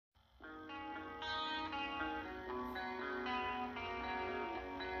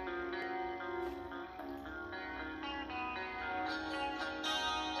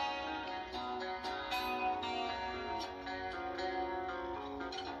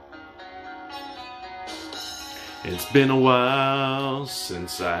It's been a while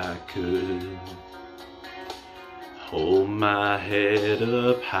since I could hold my head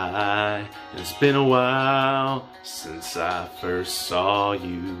up high. It's been a while since I first saw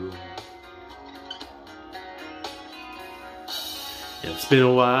you. It's been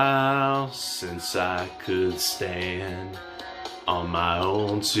a while since I could stand on my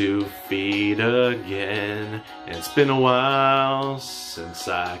own 2 feet again. It's been a while since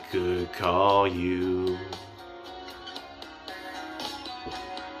I could call you.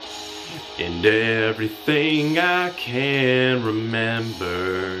 And everything I can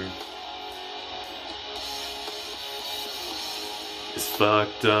remember is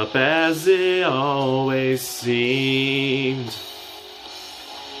fucked up as it always seemed.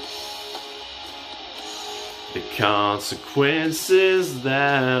 The consequences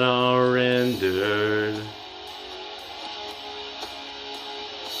that are rendered,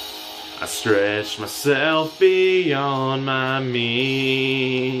 I stretched myself beyond my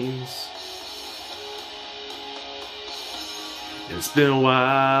means. It's been a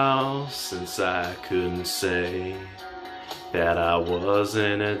while since I couldn't say that I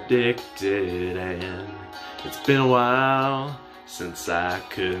wasn't addicted, and it's been a while since I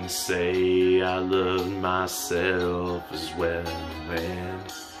couldn't say I loved myself as well.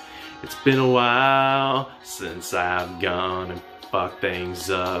 And it's been a while since I've gone and fucked things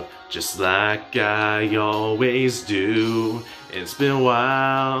up just like I always do. It's been a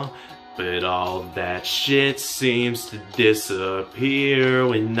while, but all that shit seems to disappear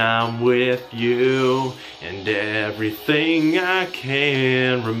when I'm with you. And everything I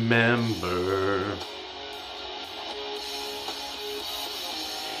can remember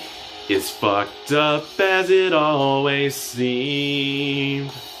is fucked up as it always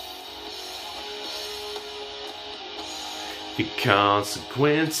seemed. The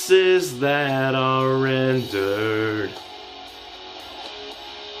consequences that are rendered,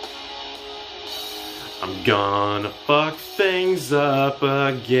 I'm gonna fuck things up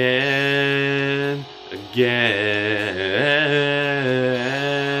again.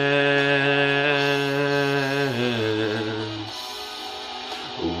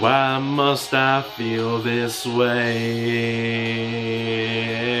 Why must I feel this way?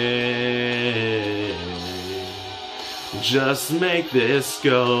 Just make this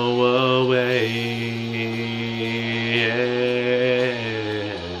go away.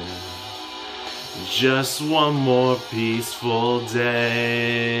 Just one more peaceful day.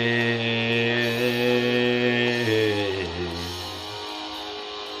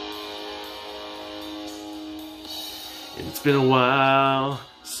 It's been a while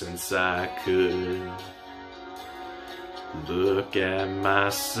since I could look at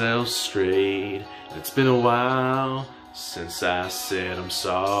myself straight. It's been a while since I said I'm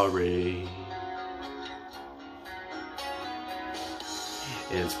sorry.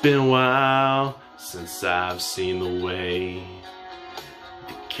 It's been a while since I've seen the way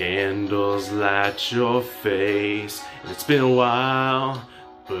the candles light your face. It's been a while,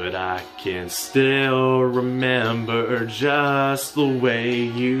 but I can still remember just the way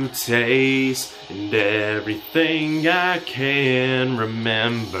you taste. And everything I can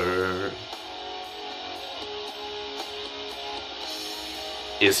remember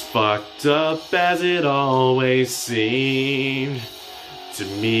is fucked up as it always seemed. To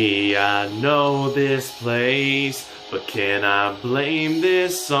me, I know this place, but can I blame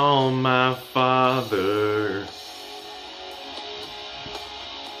this on my father?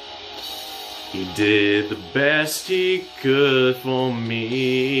 He did the best he could for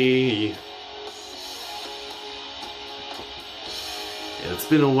me. It's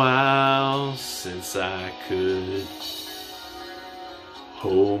been a while since I could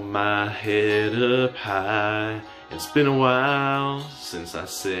hold my head up high. It's been a while since I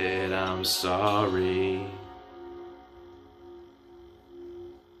said I'm sorry.